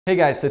Hey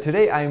guys, so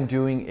today I'm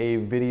doing a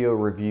video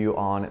review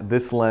on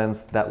this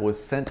lens that was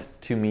sent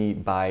to me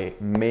by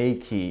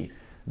Meiki.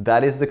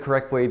 That is the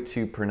correct way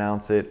to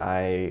pronounce it.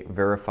 I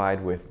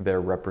verified with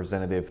their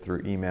representative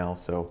through email,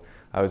 so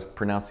I was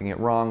pronouncing it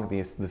wrong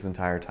this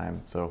entire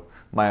time, so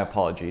my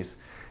apologies.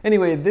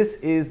 Anyway, this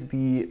is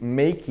the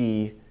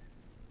Meiki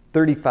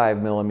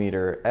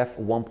 35mm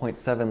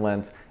f1.7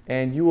 lens,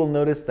 and you will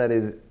notice that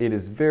it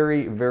is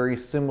very, very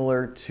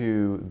similar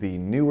to the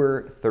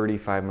newer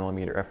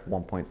 35mm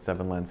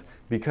f1.7 lens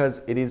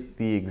because it is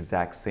the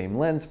exact same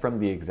lens from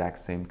the exact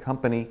same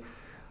company.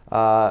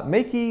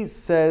 Meiki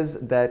says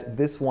that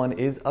this one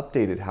is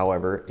updated,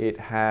 however. It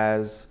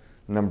has,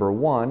 number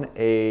one,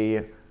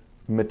 a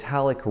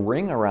metallic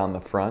ring around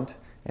the front,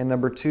 and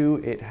number two,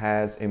 it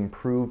has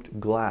improved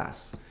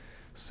glass.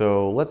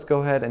 So let's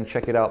go ahead and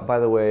check it out. By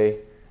the way,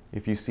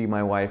 if you see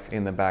my wife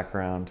in the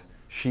background,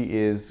 she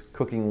is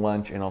cooking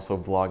lunch and also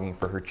vlogging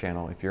for her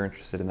channel. If you're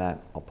interested in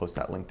that, I'll post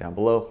that link down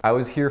below. I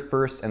was here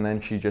first and then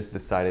she just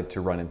decided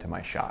to run into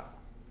my shot.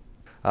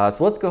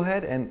 So let's go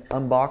ahead and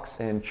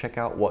unbox and check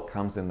out what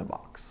comes in the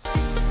box.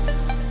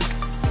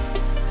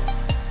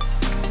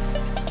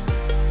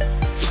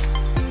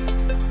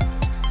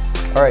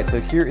 All right,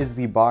 so here is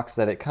the box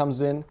that it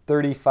comes in.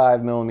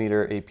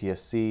 35mm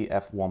APS-C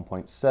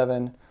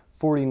f1.7,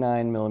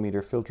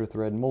 49mm filter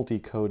thread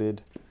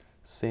multi-coated.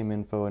 Same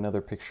info, another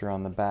picture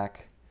on the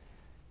back.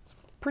 It's a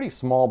pretty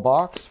small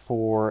box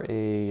for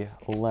a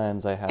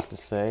lens, I have to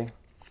say.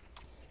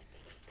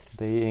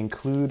 They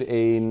include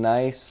a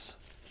nice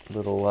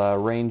little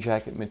rain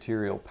jacket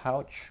material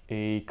pouch,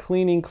 a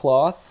cleaning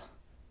cloth.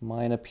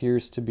 Mine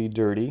appears to be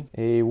dirty.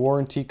 A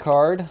warranty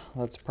card,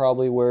 that's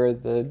probably where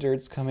the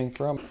dirt's coming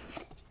from.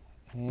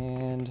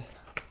 And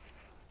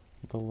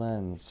the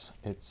lens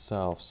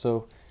itself.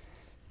 So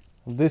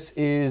this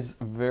is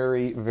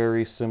very,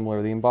 very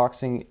similar. The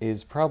unboxing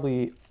is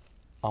probably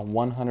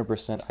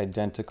 100%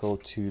 identical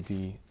to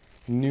the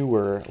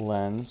newer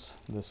lens,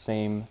 the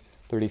same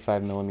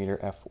 35mm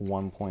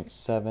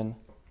f1.7.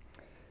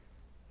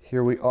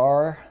 Here we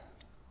are.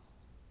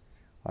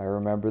 I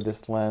remember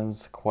this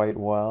lens quite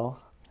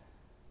well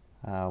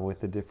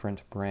with a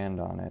different brand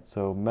on it.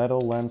 So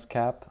metal lens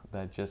cap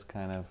that just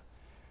kind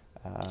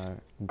of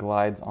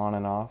glides on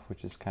and off,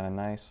 which is kind of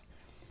nice.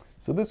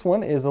 So this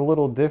one is a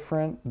little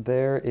different.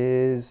 There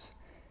is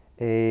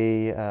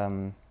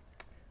a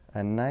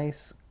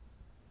nice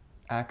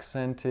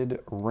accented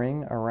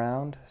ring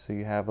around, so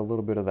you have a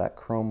little bit of that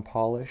chrome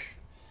polish.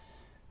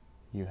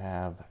 You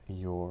have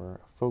your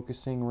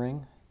focusing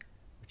ring,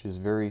 which is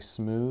very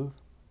smooth,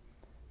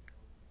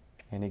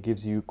 and it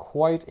gives you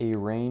quite a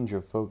range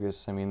of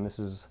focus. I mean, this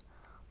is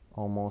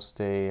almost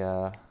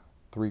a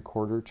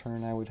 3/4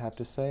 turn, I would have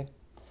to say.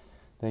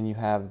 Then you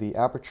have the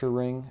aperture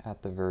ring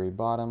at the very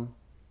bottom.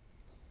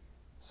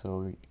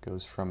 So it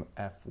goes from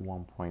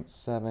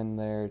f1.7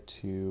 there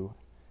to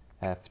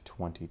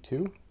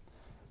f22.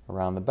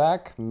 Around the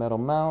back, metal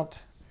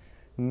mount,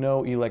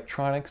 no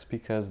electronics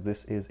because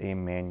this is a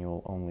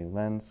manual only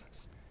lens.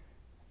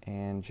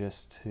 And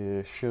just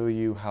to show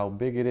you how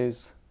big it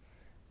is,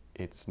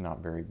 it's not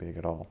very big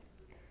at all.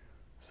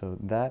 So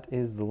that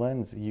is the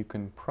lens. You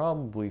can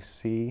probably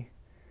see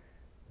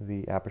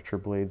the aperture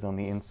blades on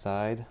the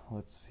inside.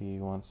 Let's see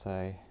once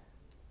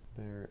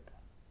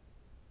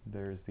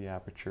there's the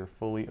aperture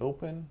fully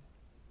open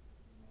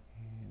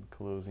and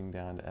closing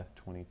down to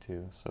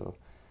f22. So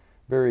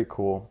very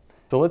cool.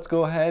 So let's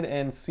go ahead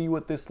and see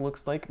what this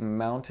looks like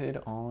mounted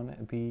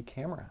on the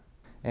camera.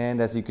 And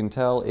as you can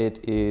tell,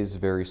 it is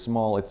very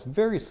small. It's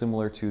very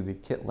similar to the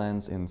kit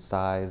lens in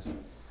size.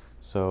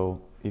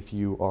 So if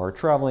you are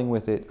traveling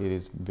with it, it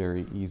is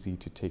very easy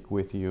to take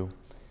with you.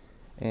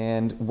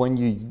 And when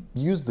you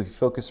use the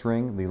focus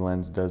ring, the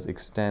lens does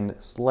extend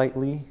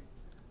slightly,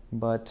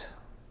 but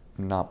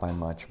not by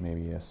much,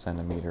 maybe a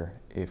centimeter,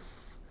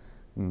 if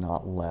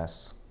not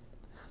less.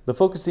 The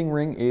focusing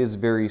ring is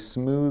very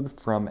smooth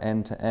from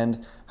end to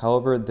end.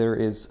 However, there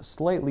is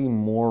slightly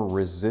more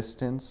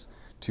resistance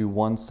to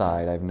one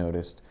side, I've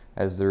noticed,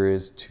 as there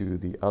is to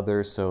the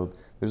other. So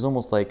there's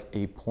almost like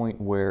a point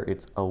where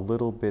it's a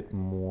little bit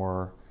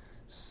more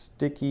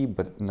sticky,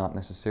 but not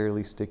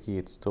necessarily sticky.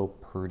 It's still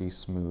pretty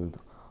smooth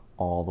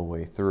all the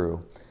way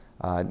through.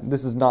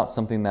 This is not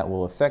something that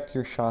will affect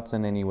your shots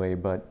in any way,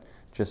 but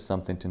just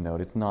something to note.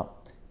 It's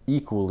not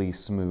equally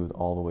smooth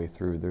all the way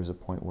through. There's a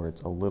point where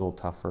it's a little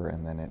tougher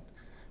and then it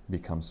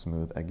becomes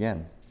smooth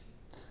again.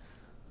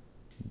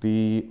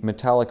 The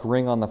metallic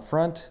ring on the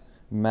front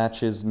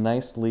matches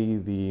nicely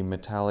the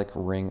metallic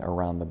ring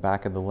around the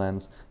back of the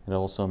lens. It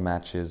also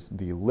matches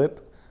the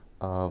lip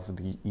of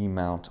the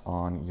E-mount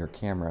on your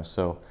camera.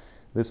 So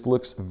this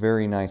looks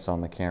very nice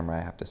on the camera,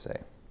 I have to say.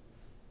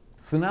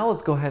 So now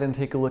let's go ahead and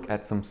take a look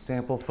at some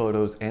sample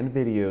photos and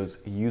videos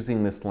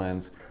using this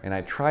lens, and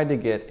I tried to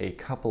get a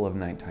couple of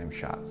nighttime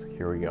shots.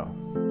 Here we go.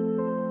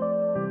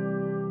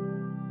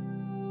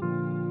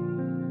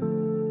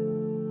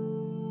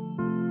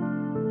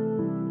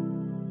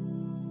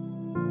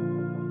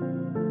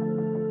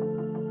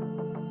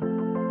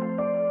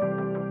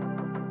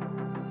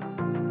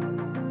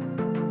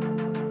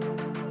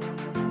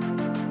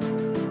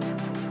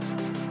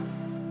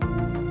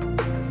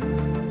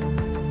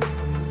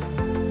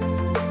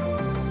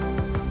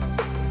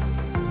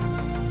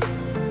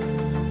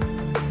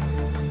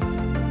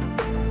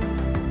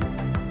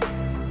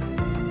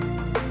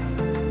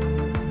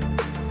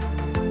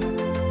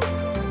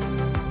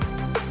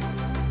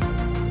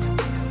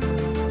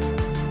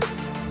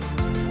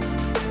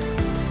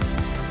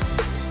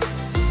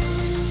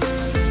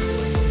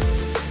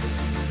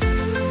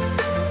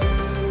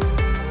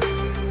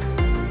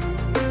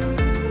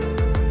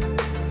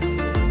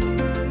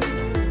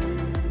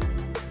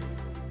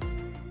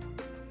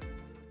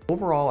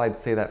 Overall, I'd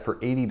say that for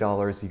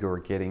 $80, you're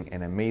getting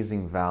an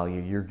amazing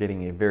value. You're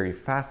getting a very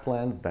fast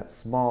lens that's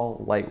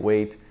small,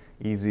 lightweight,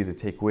 easy to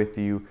take with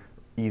you,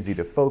 easy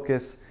to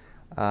focus,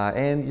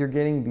 and you're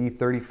getting the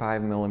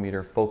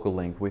 35mm focal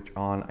length, which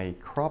on a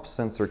crop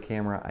sensor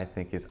camera I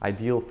think is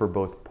ideal for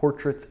both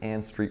portraits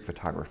and street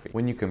photography.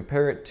 When you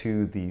compare it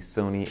to the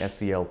Sony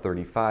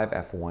SEL35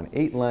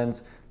 f1.8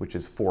 lens, which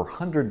is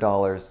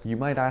 $400, you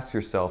might ask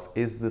yourself,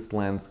 is this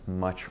lens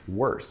much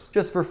worse?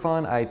 Just for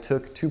fun, I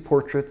took 2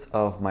 portraits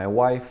of my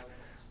wife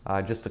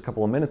just a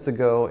couple of minutes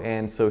ago,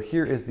 and so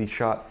here is the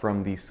shot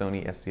from the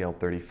Sony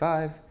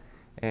SEL35,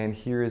 and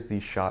here is the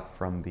shot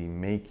from the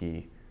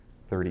Meiki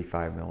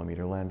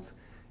 35mm lens,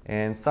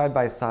 and side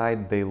by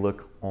side they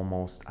look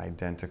almost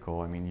identical.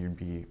 I mean, you'd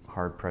be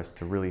hard pressed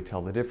to really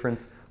tell the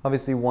difference.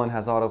 Obviously one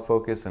has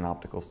autofocus and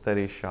optical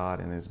steady shot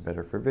and is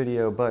better for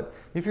video, but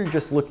if you're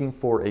just looking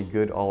for a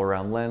good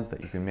all-around lens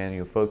that you can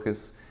manual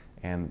focus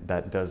and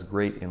that does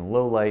great in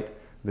low light,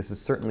 this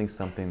is certainly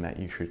something that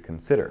you should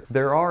consider.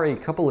 There are a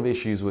couple of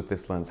issues with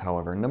this lens,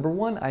 however. Number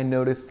one, I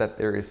noticed that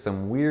there is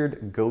some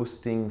weird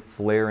ghosting,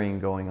 flaring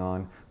going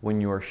on when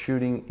you are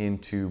shooting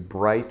into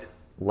bright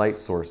light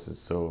sources,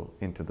 so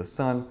into the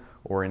sun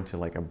or into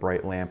like a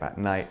bright lamp at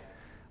night.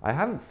 I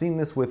haven't seen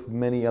this with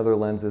many other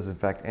lenses, in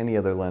fact any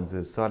other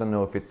lenses, so I don't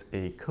know if it's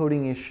a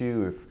coating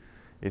issue, if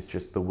it's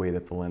just the way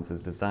that the lens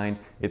is designed.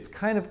 It's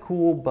kind of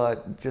cool,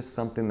 but just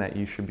something that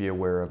you should be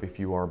aware of if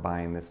you are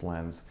buying this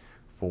lens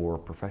for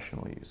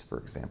professional use, for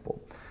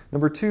example.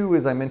 Number two,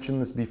 as I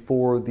mentioned this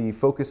before, the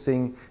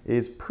focusing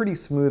is pretty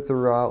smooth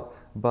throughout,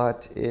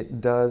 but it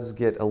does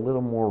get a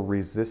little more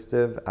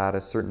resistive at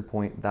a certain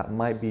point. That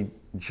might be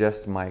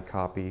just my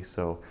copy,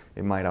 so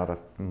it might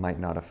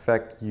not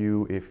affect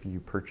you if you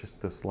purchase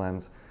this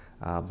lens,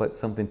 but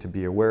something to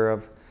be aware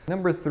of.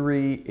 Number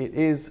three, it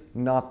is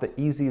not the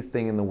easiest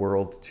thing in the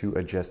world to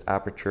adjust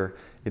aperture.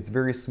 It's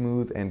very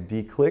smooth and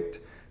declicked,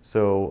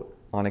 so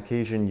on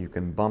occasion you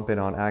can bump it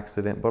on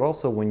accident, but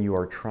also when you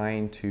are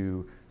trying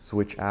to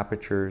switch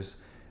apertures,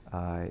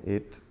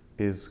 it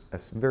is a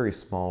very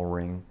small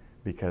ring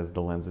because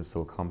the lens is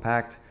so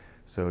compact,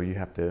 so you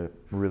have to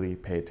really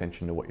pay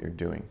attention to what you're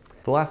doing.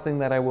 The last thing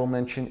that I will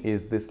mention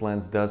is this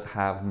lens does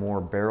have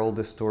more barrel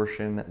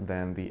distortion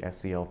than the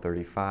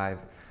SEL35,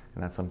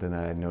 and that's something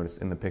that I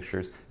noticed in the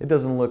pictures. It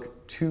doesn't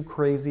look too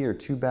crazy or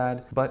too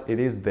bad, but it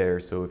is there,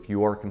 so if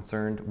you are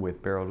concerned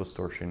with barrel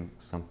distortion,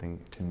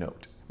 something to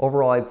note.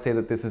 Overall, I'd say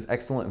that this is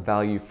excellent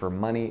value for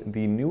money.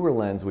 The newer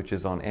lens, which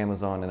is on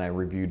Amazon and I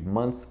reviewed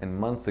months and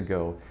months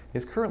ago,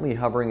 is currently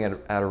hovering at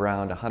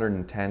around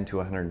 $110 to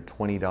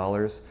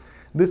 $120.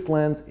 This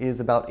lens is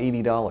about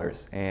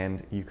 $80,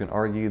 and you can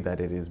argue that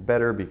it is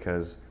better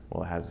because,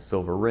 well, it has a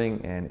silver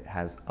ring and it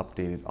has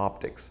updated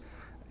optics.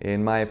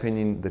 In my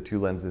opinion, the two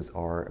lenses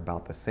are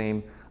about the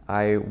same.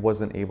 I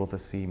wasn't able to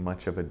see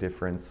much of a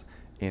difference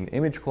in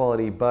image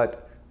quality,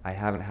 but I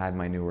haven't had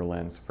my newer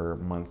lens for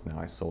months now.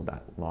 I sold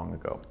that long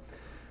ago.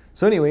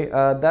 So anyway,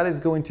 that is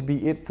going to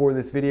be it for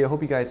this video.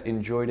 Hope you guys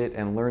enjoyed it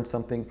and learned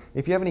something.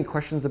 If you have any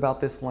questions about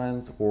this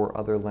lens or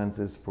other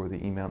lenses for the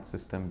E-mount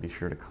system, be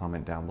sure to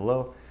comment down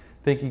below.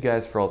 Thank you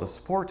guys for all the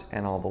support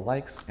and all the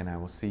likes, and I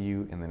will see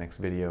you in the next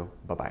video.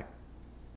 Bye-bye.